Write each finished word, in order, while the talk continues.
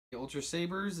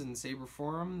Ultrasabers and Saber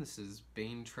Forum. This is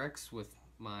Bane Trex with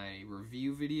my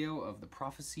review video of the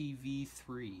Prophecy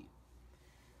V3.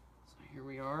 So here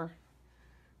we are,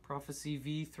 Prophecy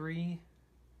V3.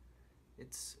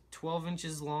 It's 12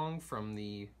 inches long from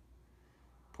the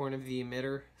point of the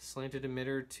emitter, slanted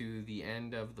emitter, to the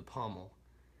end of the pommel.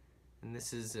 And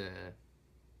this is a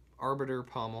arbiter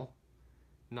pommel,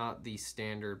 not the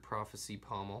standard Prophecy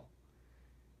pommel.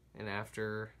 And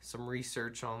after some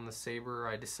research on the saber,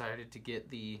 I decided to get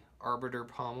the arbiter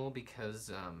pommel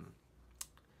because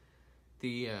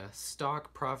the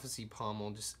stock Prophecy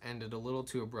pommel just ended a little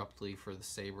too abruptly for the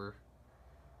saber.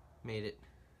 Made it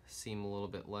seem a little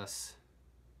bit less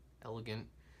elegant,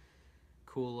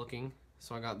 cool looking.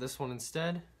 So I got this one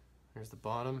instead. There's the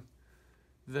bottom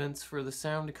vents for the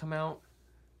sound to come out.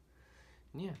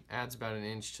 And yeah, adds about an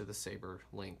inch to the saber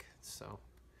length, so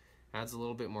adds a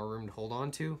little bit more room to hold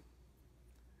on to.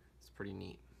 It's pretty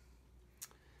neat.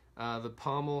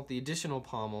 The additional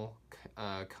pommel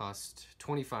cost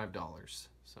 $25,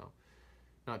 so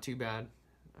not too bad.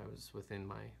 I was within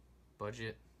my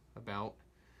budget about.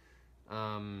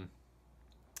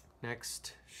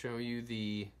 Next, show you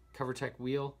the CoverTech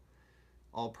wheel.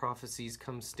 All Prophecies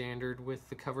come standard with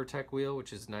the CoverTech wheel,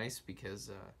 which is nice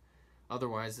because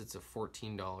otherwise it's a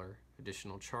 $14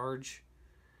 additional charge.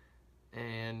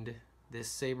 And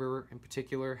this saber in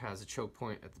particular has a choke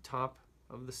point at the top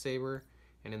of the saber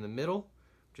and in the middle,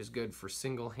 which is good for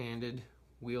single-handed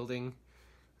wielding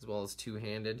as well as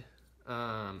two-handed.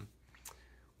 One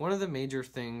of the major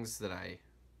things that I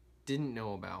didn't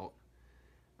know about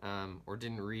or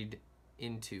didn't read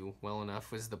into well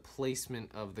enough was the placement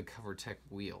of the CoverTech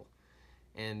wheel.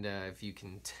 And if you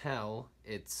can tell,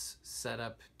 it's set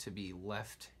up to be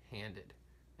left-handed,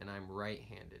 and I'm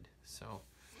right-handed. So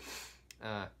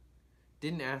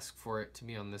didn't ask for it to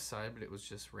be on this side, but it was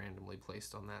just randomly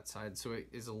placed on that side. So it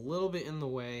is a little bit in the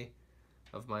way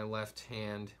of my left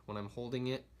hand when I'm holding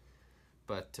it,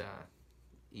 but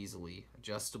easily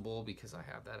adjustable because I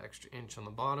have that extra inch on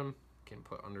the bottom. Can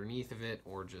put underneath of it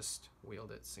or just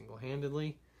wield it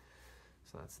single-handedly.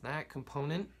 So that's that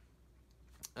component.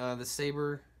 The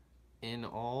saber in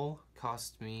all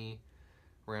cost me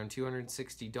around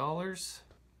 $260.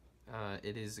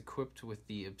 It is equipped with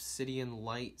the Obsidian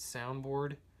Light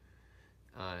soundboard.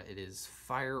 It is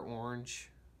fire orange.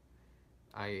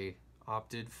 I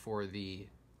opted for the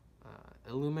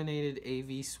illuminated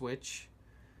AV switch,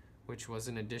 which was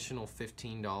an additional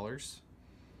 $15.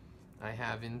 I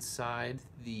have inside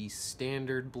the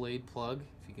standard blade plug,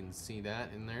 if you can see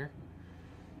that in there.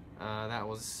 That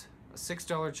was a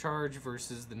 $6 charge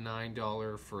versus the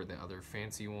 $9 for the other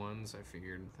fancy ones. I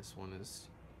figured this one is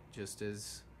just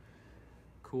as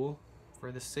cool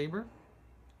for the saber.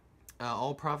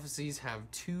 All Prophecies have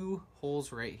two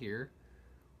holes right here.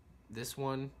 This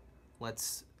one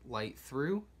lets light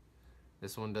through.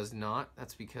 This one does not.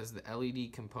 That's because the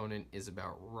LED component is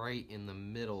about right in the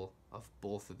middle of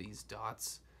both of these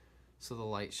dots. So the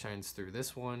light shines through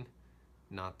this one,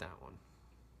 not that one.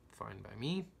 Fine by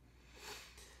me.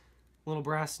 Little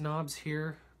brass knobs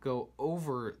here go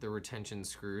over the retention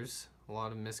screws. A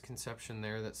lot of misconception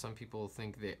there that some people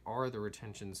think they are the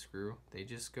retention screw. They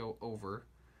just go over,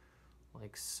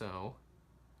 like so.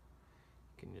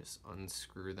 You can just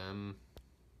unscrew them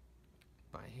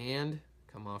by hand,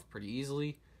 come off pretty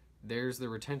easily. There's the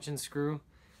retention screw.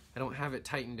 I don't have it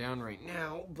tightened down right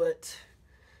now, but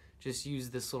just use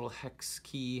this little hex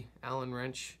key Allen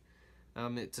wrench.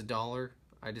 It's $1.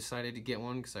 I decided to get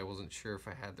one because I wasn't sure if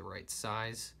I had the right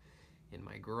size in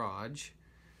my garage.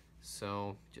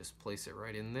 So just place it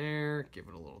right in there, give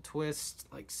it a little twist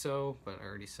like so, but I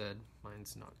already said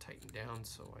mine's not tightened down,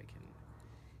 so I can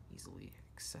easily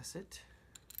access it.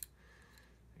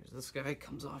 There's this guy,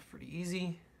 comes off pretty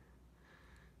easy.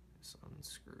 Just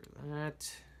unscrew that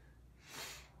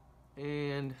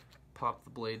and pop the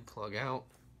blade plug out.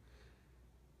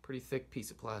 Pretty thick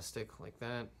piece of plastic like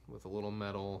that with a little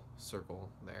metal circle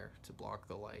there to block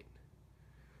the light.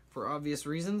 For obvious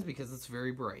reasons, because it's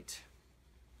very bright.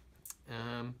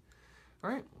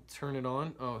 Alright, we'll turn it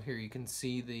on. Oh, here you can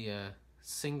see the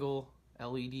single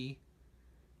LED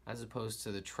as opposed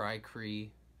to the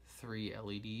Tri-Cree 3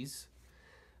 LEDs.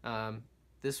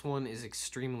 This one is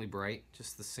extremely bright,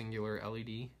 just the singular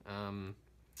LED.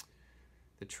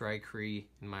 The Tri-Cree,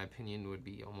 in my opinion, would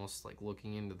be almost like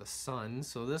looking into the sun.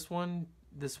 So this one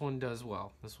does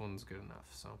well. This one's good enough.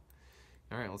 So,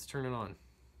 all right, let's turn it on.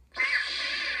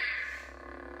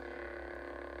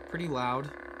 Pretty loud.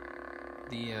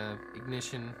 The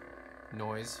ignition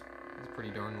noise is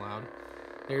pretty darn loud.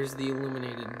 There's the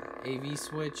illuminated AV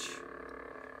switch.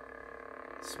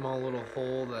 Small little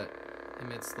hole that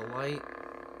emits the light.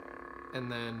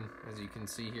 And then, as you can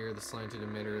see here, the slanted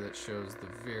emitter that shows the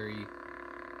very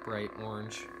bright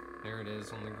orange. There it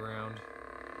is on the ground.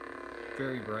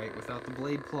 Very bright without the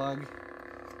blade plug.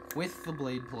 With the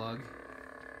blade plug,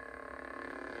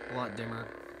 a lot dimmer.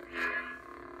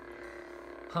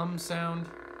 Hum sound,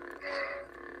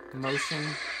 motion,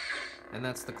 and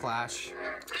that's the clash.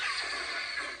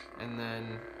 And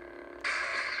then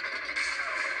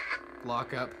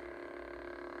lock up,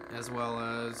 as well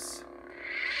as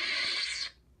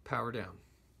power down.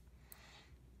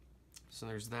 So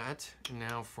there's that. And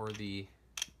now for the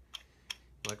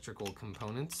electrical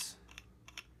components.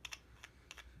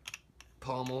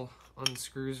 Pommel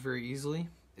unscrews very easily.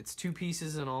 It's 2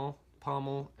 pieces in all,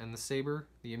 pommel and the saber.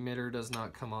 The emitter does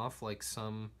not come off like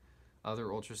some other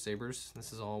Ultrasabers.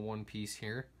 This is all 1 piece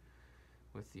here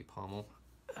with the pommel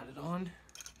added on.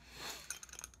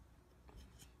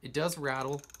 It does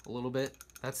rattle a little bit.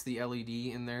 That's the LED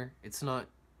in there. It's not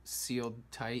sealed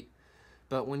tight,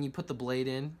 but when you put the blade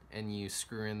in and you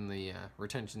screw in the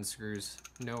retention screws,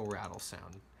 no rattle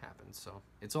sound happens. So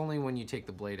it's only when you take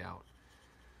the blade out.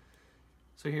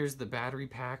 So here's the battery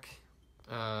pack,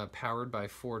 powered by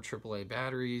 4 AAA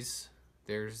batteries.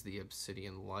 There's the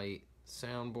Obsidian Light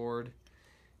soundboard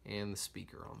and the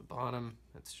speaker on the bottom.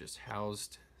 That's just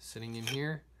housed sitting in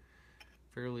here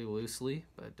fairly loosely,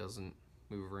 but it doesn't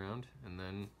move around. And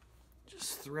then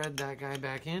just thread that guy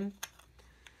back in, and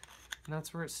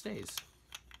that's where it stays.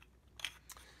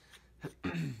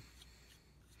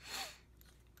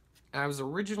 I was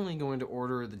originally going to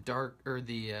order the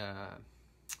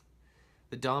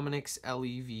Dominic's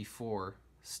LEV4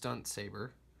 stunt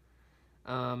saber,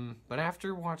 but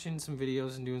after watching some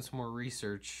videos and doing some more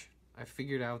research, I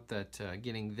figured out that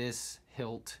getting this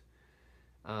hilt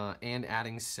and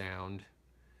adding sound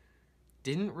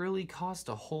didn't really cost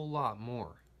a whole lot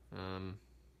more.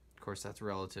 Of course, that's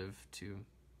relative to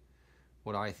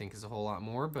what I think is a whole lot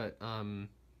more, but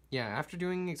yeah, after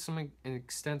doing some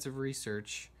extensive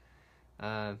research,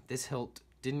 this hilt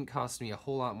didn't cost me a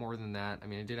whole lot more than that. I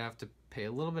mean, I did have to pay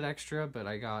a little bit extra, but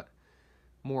I got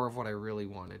more of what I really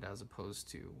wanted as opposed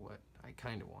to what I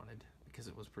kind of wanted, because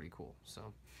it was pretty cool.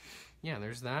 So yeah,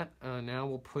 there's that. Now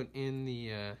we'll put in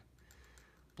the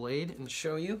blade and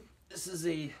show you. This is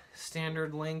a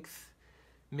standard length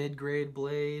mid-grade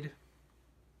blade.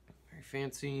 Very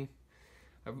fancy.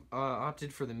 I've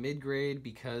opted for the mid-grade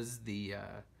because the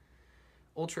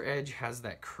Ultra Edge has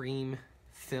that cream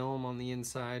film on the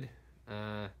inside.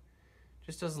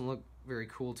 Just doesn't look very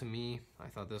cool to me. I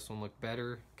thought this one looked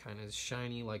better, kind of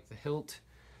shiny like the hilt,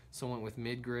 so I went with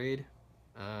mid-grade.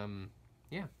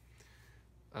 Yeah,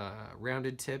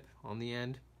 rounded tip on the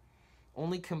end.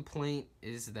 Only complaint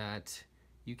is that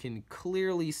you can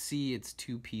clearly see it's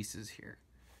 2 pieces here,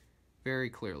 very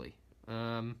clearly.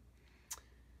 And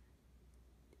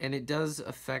it does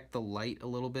affect the light a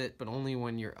little bit, but only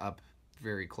when you're up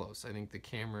very close. I think the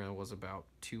camera was about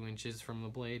 2 inches from the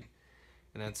blade,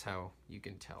 and that's how you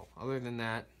can tell. Other than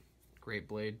that, great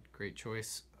blade, great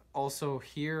choice. Also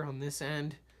here on this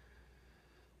end,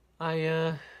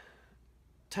 I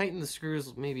tightened the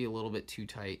screws maybe a little bit too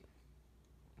tight,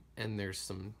 and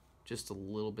there's just a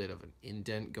little bit of an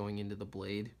indent going into the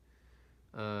blade.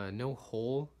 No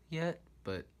hole yet,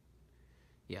 but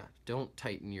yeah, don't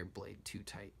tighten your blade too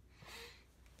tight.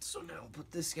 So now I'll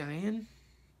put this guy in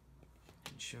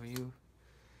and show you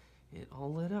it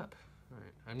all lit up.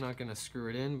 Alright, I'm not going to screw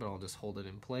it in, but I'll just hold it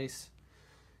in place.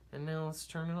 And now let's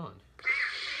turn it on.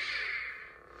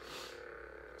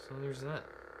 So there's that.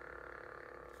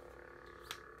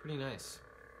 Pretty nice.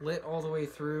 Lit all the way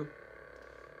through.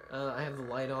 I have the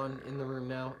light on in the room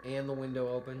now and the window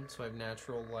open, so I have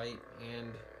natural light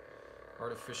and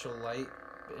artificial light,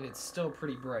 and it's still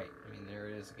pretty bright. I mean, there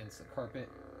it is against the carpet.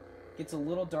 Gets a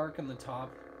little dark on the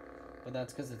top, but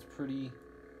that's because it's pretty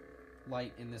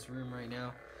light in this room right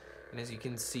now. And as you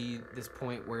can see, this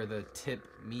point where the tip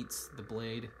meets the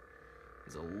blade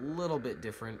is a little bit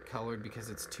different colored because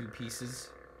it's 2 pieces.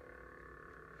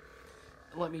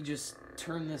 Let me just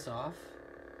turn this off.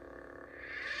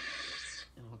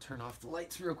 And I'll turn off the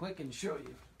lights real quick and show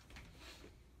you.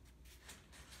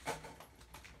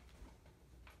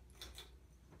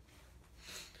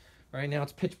 Right now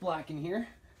it's pitch black in here.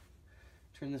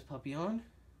 Turn this puppy on.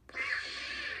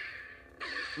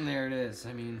 And there it is.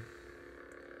 I mean,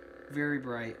 very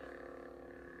bright.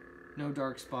 No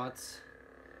dark spots.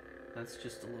 That's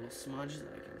just a little smudge that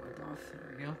I can wipe off.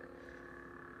 There we go.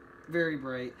 Very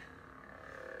bright.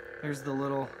 There's the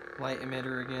little light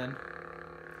emitter again.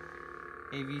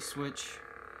 AV switch.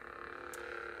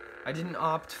 I didn't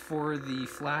opt for the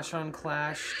flash on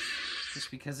clash just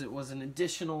because it was an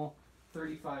additional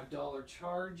 $35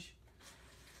 charge.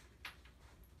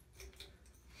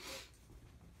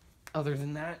 other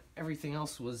than that, everything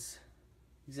else was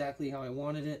exactly how I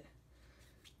wanted it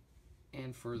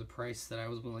and for the price that I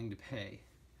was willing to pay.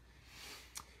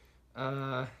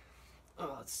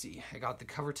 Let's see. I got the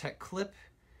CoverTech clip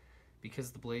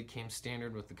because the blade came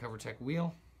standard with the CoverTech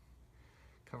wheel.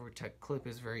 CoverTech clip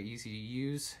is very easy to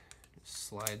use. It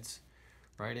slides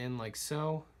right in like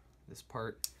so. This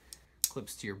part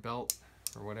clips to your belt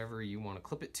or whatever you want to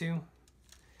clip it to.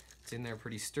 It's in there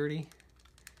pretty sturdy.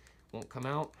 Won't come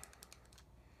out.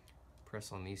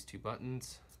 Press on these two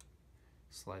buttons.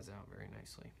 Slides out very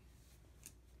nicely.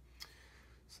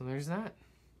 So there's that.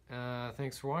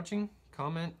 Thanks for watching.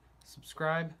 Comment,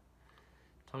 subscribe.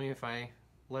 Tell me if I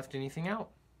left anything out.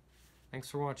 Thanks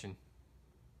for watching.